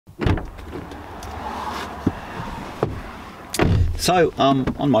So I'm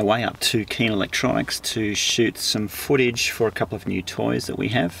on my way up to Keen Electronics to shoot some footage for a couple of new toys that we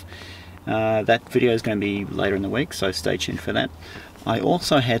have. That video is going to be later in the week, so stay tuned for that. I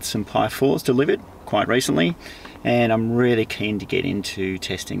also had some Pi 4s delivered quite recently, and I'm really keen to get into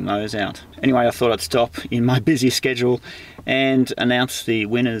testing those out. Anyway, I thought I'd stop in my busy schedule and announce the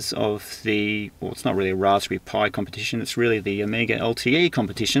winners of the, well, it's not really a Raspberry Pi competition, it's really the Amiga LTE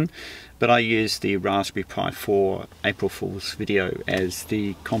competition, but I used the Raspberry Pi 4 April Fool's video as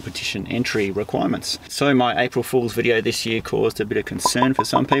the competition entry requirements. So my April Fool's video this year caused a bit of concern for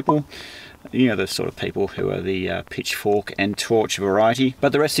some people. You know, the sort of people who are the pitchfork and torch variety.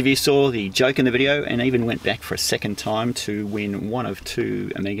 But the rest of you saw the joke in the video and even went back for a second time to win one of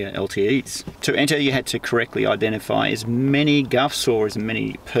 2 Amiga LTEs. To enter, you had to correctly identify as many guffs or as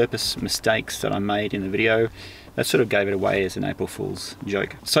many purpose mistakes that I made in the video. That sort of gave it away as an April Fool's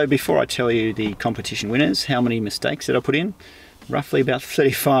joke. So before I tell you the competition winners, how many mistakes did I put in? Roughly about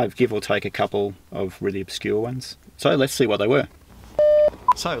 35, give or take a couple of really obscure ones. So let's see what they were.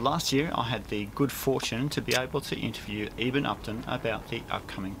 So last year I had the good fortune to be able to interview Eben Upton about the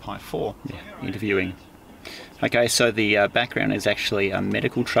upcoming Pi 4. Yeah, interviewing. Okay, so the background is actually a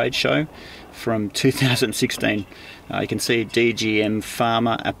medical trade show from 2016. You can see DGM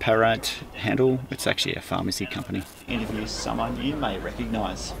Pharma Apparat handle. It's actually a pharmacy company. Interviews someone you may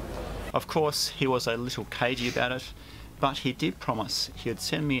recognise. Of course, he was a little cagey about it, but he did promise he would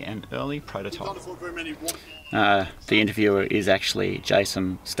send me an early prototype. The interviewer is actually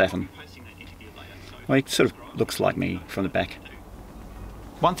Jason Statham. Well, he sort of looks like me from the back.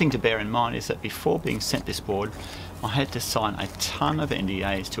 One thing to bear in mind is that before being sent this board, I had to sign a ton of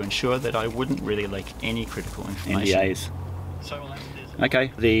NDAs to ensure that I wouldn't really leak any critical information. NDAs.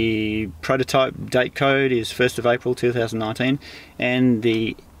 Okay, the prototype date code is 1st of April 2019, and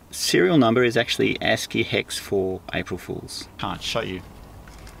the serial number is actually ASCII hex for April Fools. Can't show you.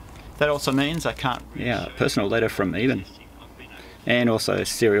 That also means I can't... Yeah, a personal letter from Eben. And also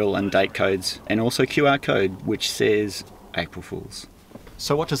serial and date codes, and also QR code which says April Fools.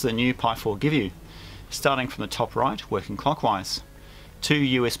 So what does the new Pi 4 give you? Starting from the top right, working clockwise. 2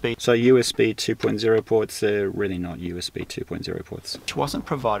 USB. So USB 2.0 ports, they're really not USB 2.0 ports. Which wasn't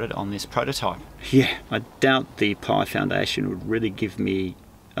provided on this prototype. Yeah, I doubt the Pi Foundation would really give me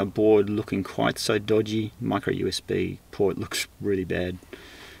a board looking quite so dodgy. Micro USB port looks really bad.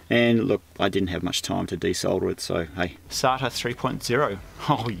 And look, I didn't have much time to desolder it, so hey. SATA 3.0.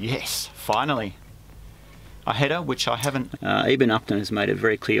 Oh yes, finally. A header which I haven't... Eben Upton has made it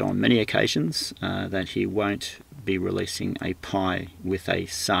very clear on many occasions that he won't be releasing a Pi with a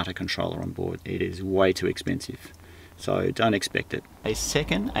SATA controller on board. It is way too expensive, so don't expect it. A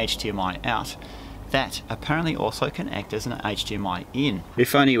second HDMI out that apparently also can act as an HDMI in.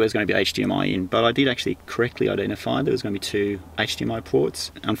 If only it was going to be HDMI in, but I did actually correctly identify there was going to be 2 HDMI ports.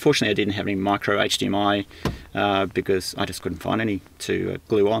 Unfortunately I didn't have any micro HDMI because I just couldn't find any to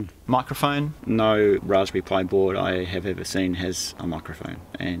glue on. Microphone? No Raspberry Pi board I have ever seen has a microphone,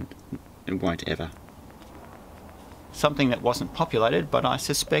 and it won't ever. Something that wasn't populated, but I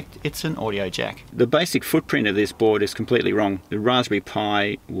suspect it's an audio jack. The basic footprint of this board is completely wrong. The Raspberry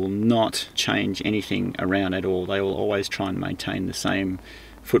Pi will not change anything around at all. They will always try and maintain the same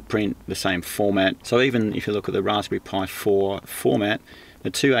footprint, the same format. So even if you look at the Raspberry Pi 4 format, the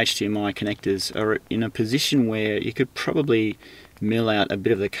 2 HDMI connectors are in a position where you could probably mill out a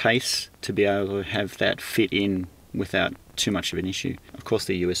bit of the case to be able to have that fit in without too much of an issue. Of course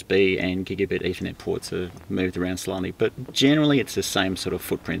the USB and gigabit Ethernet ports are moved around slightly, but generally it's the same sort of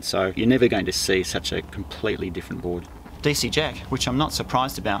footprint, so you're never going to see such a completely different board. DC jack, which I'm not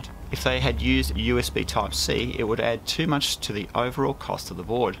surprised about. If they had used USB Type-C, it would add too much to the overall cost of the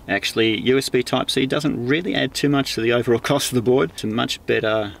board. Actually, USB Type-C doesn't really add too much to the overall cost of the board. It's a much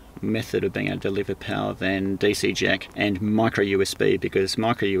better method of being able to deliver power than DC jack and micro USB, because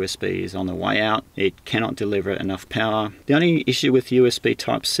micro USB is on the way out. It cannot deliver enough power. The only issue with USB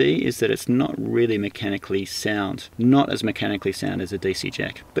Type-C is that it's not really mechanically sound. Not as mechanically sound as a DC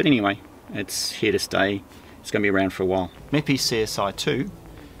jack. But anyway, it's here to stay. It's going to be around for a while. MIPI CSI 2.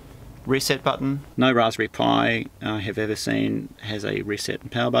 Reset button. No Raspberry Pi I have ever seen has a reset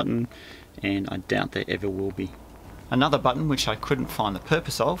and power button, and I doubt there ever will be. Another button which I couldn't find the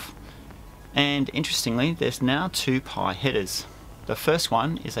purpose of, and interestingly there's now 2 Pi headers. The first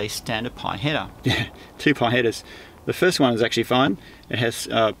one is a standard Pi header. Yeah, 2 Pi headers. The first one is actually fine. It has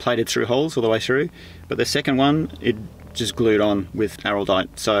plated through holes all the way through, but the second one it just glued on with araldite.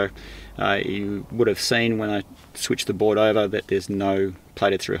 So you would have seen when I switched the board over that there's no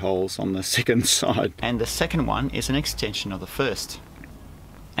plated through holes on the second side. And the second one is an extension of the first.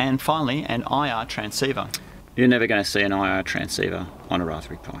 And finally, an IR transceiver. You're never going to see an IR transceiver on a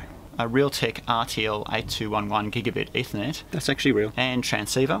Raspberry Pi. A Realtek RTL 8211 gigabit Ethernet. That's actually real. And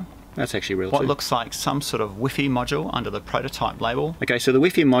transceiver. That's actually real What too. looks like some sort of Wi-Fi module under the prototype label. Okay, so the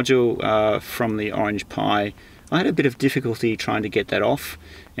Wi-Fi module from the Orange Pi, I had a bit of difficulty trying to get that off,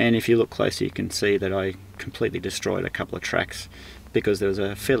 and if you look closer you can see that I completely destroyed a couple of tracks because there was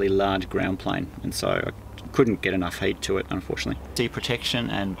a fairly large ground plane, and so I couldn't get enough heat to it, unfortunately. DC protection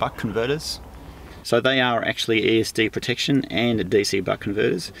and buck converters. So they are actually ESD protection and DC buck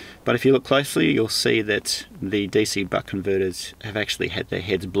converters, but if you look closely you'll see that the DC buck converters have actually had their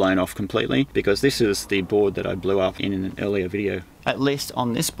heads blown off completely, because this is the board that I blew up in an earlier video. At least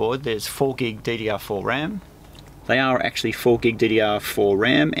on this board there's 4GB DDR4 RAM. They are actually 4GB DDR4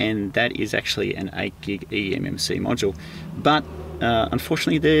 RAM, and that is actually an 8GB eMMC module, but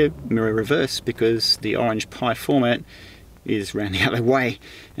unfortunately they're mirror reverse because the Orange Pi format is round the other way,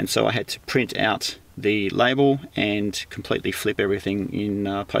 and so I had to print out the label and completely flip everything in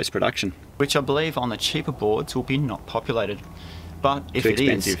post-production. Which I believe on the cheaper boards will be not populated, but if it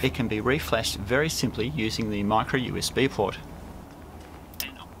is, it can be reflashed very simply using the micro USB port.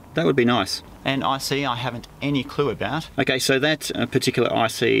 That would be nice. An IC I haven't any clue about. Okay, so that particular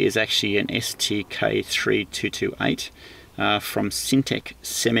IC is actually an STK3228 from Syntec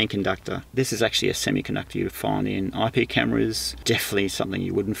Semiconductor. This is actually a semiconductor you would find in IP cameras, definitely something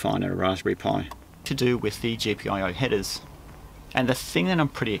you wouldn't find in a Raspberry Pi. To do with the GPIO headers. And the thing that I'm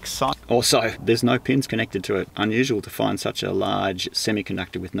pretty excited... Also, there's no pins connected to it. Unusual to find such a large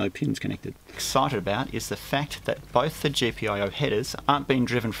semiconductor with no pins connected. Excited about is the fact that both the GPIO headers aren't being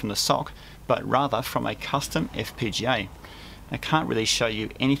driven from the SoC, but rather from a custom FPGA. I can't really show you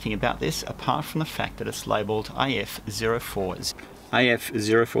anything about this apart from the fact that it's labelled AF04.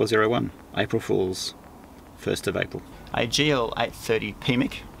 AF0401, April Fool's, 1st of April. A GL830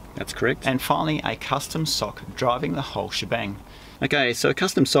 PMIC. That's correct. And finally a custom SoC driving the whole shebang. Okay, so a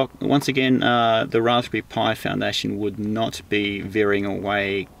custom SoC, once again, the Raspberry Pi Foundation would not be veering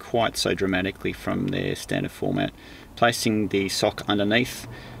away quite so dramatically from their standard format. Placing the SoC underneath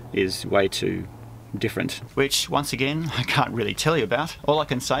is way too different. Which, once again, I can't really tell you about. All I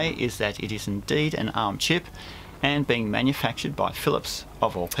can say is that it is indeed an ARM chip and being manufactured by Philips,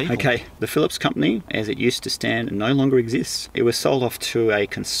 of all people. Okay, the Philips company, as it used to stand, no longer exists. It was sold off to a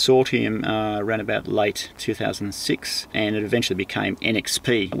consortium around about late 2006, and it eventually became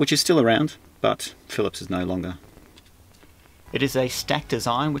NXP, which is still around, but Philips is no longer. It is a stack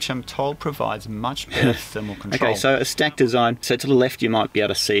design which I'm told provides much better thermal control. Okay, so a stack design. So to the left you might be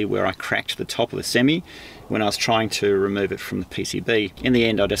able to see where I cracked the top of the semi when I was trying to remove it from the PCB. In the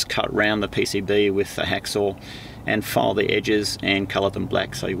end I just cut round the PCB with a hacksaw and file the edges and colour them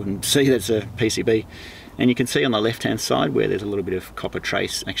black so you wouldn't see that's a PCB. And you can see on the left hand side where there's a little bit of copper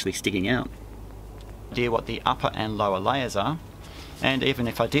trace actually sticking out. Idea what the upper and lower layers are, and even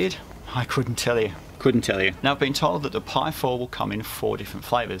if I did, I couldn't tell you. Couldn't tell you. Now I've been told that the Pi 4 will come in 4 different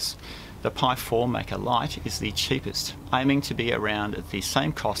flavours. The Pi 4 Maker Lite is the cheapest, aiming to be around the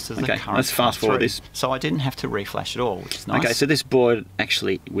same cost as the current. Let's fast forward this. So I didn't have to reflash at all, which is nice. Okay, so this board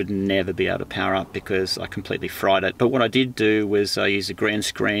actually would never be able to power up because I completely fried it. But what I did do was I used a green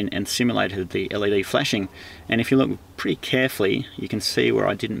screen and simulated the LED flashing. And if you look pretty carefully, you can see where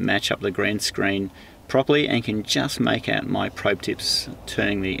I didn't match up the green screen properly and can just make out my probe tips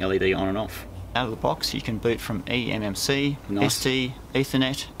turning the LED on and off. Out of the box you can boot from eMMC, SD,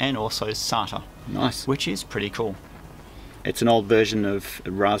 Ethernet and also SATA. Nice. Which is pretty cool. It's an old version of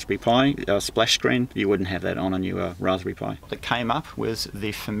Raspberry Pi, splash screen. You wouldn't have that on a newer Raspberry Pi. What came up was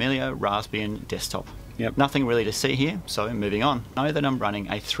the familiar Raspbian desktop. Yep. Nothing really to see here, so moving on. Know that I'm running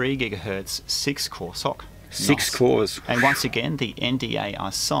a 3 GHz 6-core SoC. 6 cores. And once again, the NDA I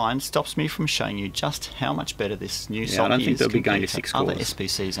signed stops me from showing you just how much better this new SoC is. I don't think they'll be going to 6 cores. Other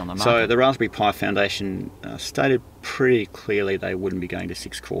SPCs on the market. So the Raspberry Pi Foundation stated pretty clearly they wouldn't be going to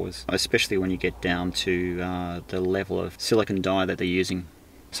 6 cores, especially when you get down to the level of silicon die that they're using.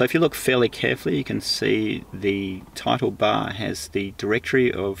 So if you look fairly carefully, you can see the title bar has the directory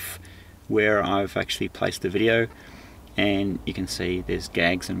of where I've actually placed the video, and you can see there's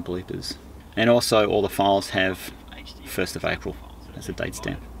gags and bloopers. And also all the files have 1st of April as a date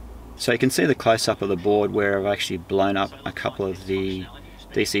stamp. So you can see the close-up of the board where I've actually blown up a couple of the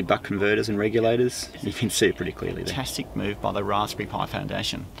DC buck converters and regulators. You can see it pretty clearly there. Fantastic move by the Raspberry Pi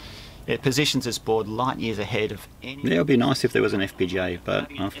Foundation. It positions this board light years ahead of any... Yeah, it would be nice if there was an FPGA,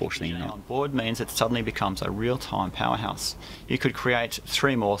 but unfortunately not. On board means it suddenly becomes a real-time powerhouse. You could create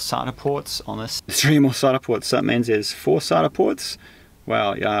 3 more SATA ports on this. 3 more SATA ports, so that means there's 4 SATA ports,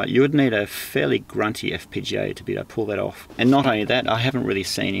 Well, you would need a fairly grunty FPGA to be able to pull that off. And not only that, I haven't really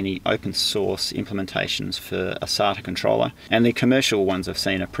seen any open source implementations for a SATA controller, and the commercial ones I've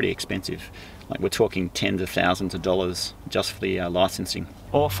seen are pretty expensive. Like we're talking tens of thousands of dollars just for the licensing.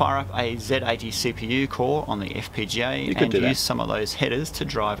 Or fire up a Z80 CPU core on the FPGA and use some of those headers to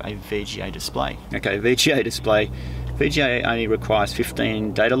drive a VGA display. Okay, VGA display. VGA only requires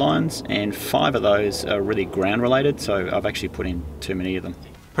 15 data lines, and 5 of those are really ground related, so I've actually put in too many of them.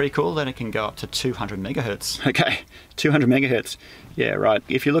 Pretty cool that it can go up to 200 megahertz. Okay, 200 megahertz. Yeah, right.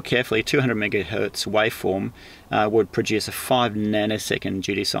 If you look carefully, 200 megahertz waveform would produce a 5 nanosecond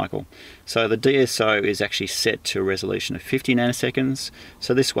duty cycle. So the DSO is actually set to a resolution of 50 nanoseconds.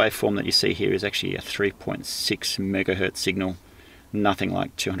 So this waveform that you see here is actually a 3.6 megahertz signal. Nothing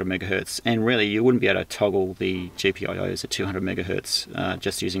like 200 megahertz, and really you wouldn't be able to toggle the GPIOs at 200 megahertz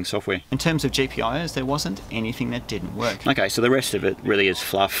just using software. In terms of GPIOs, there wasn't anything that didn't work. Okay, so the rest of it really is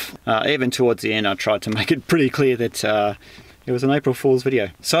fluff. Even towards the end I tried to make it pretty clear that it was an April Fool's video.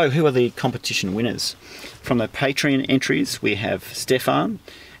 So who are the competition winners? From the Patreon entries we have Stefan,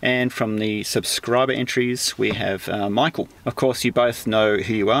 and from the subscriber entries we have Michael. Of course you both know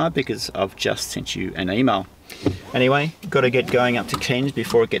who you are because I've just sent you an email. Anyway, got to get going up to Ken's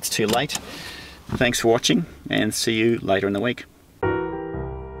before it gets too late. Thanks for watching, and see you later in the week.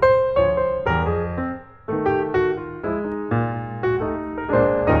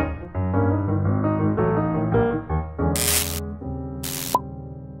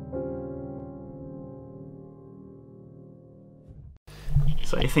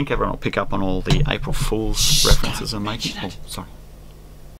 So you think everyone will pick up on all the April Fool's references I'm making? Oh, sorry.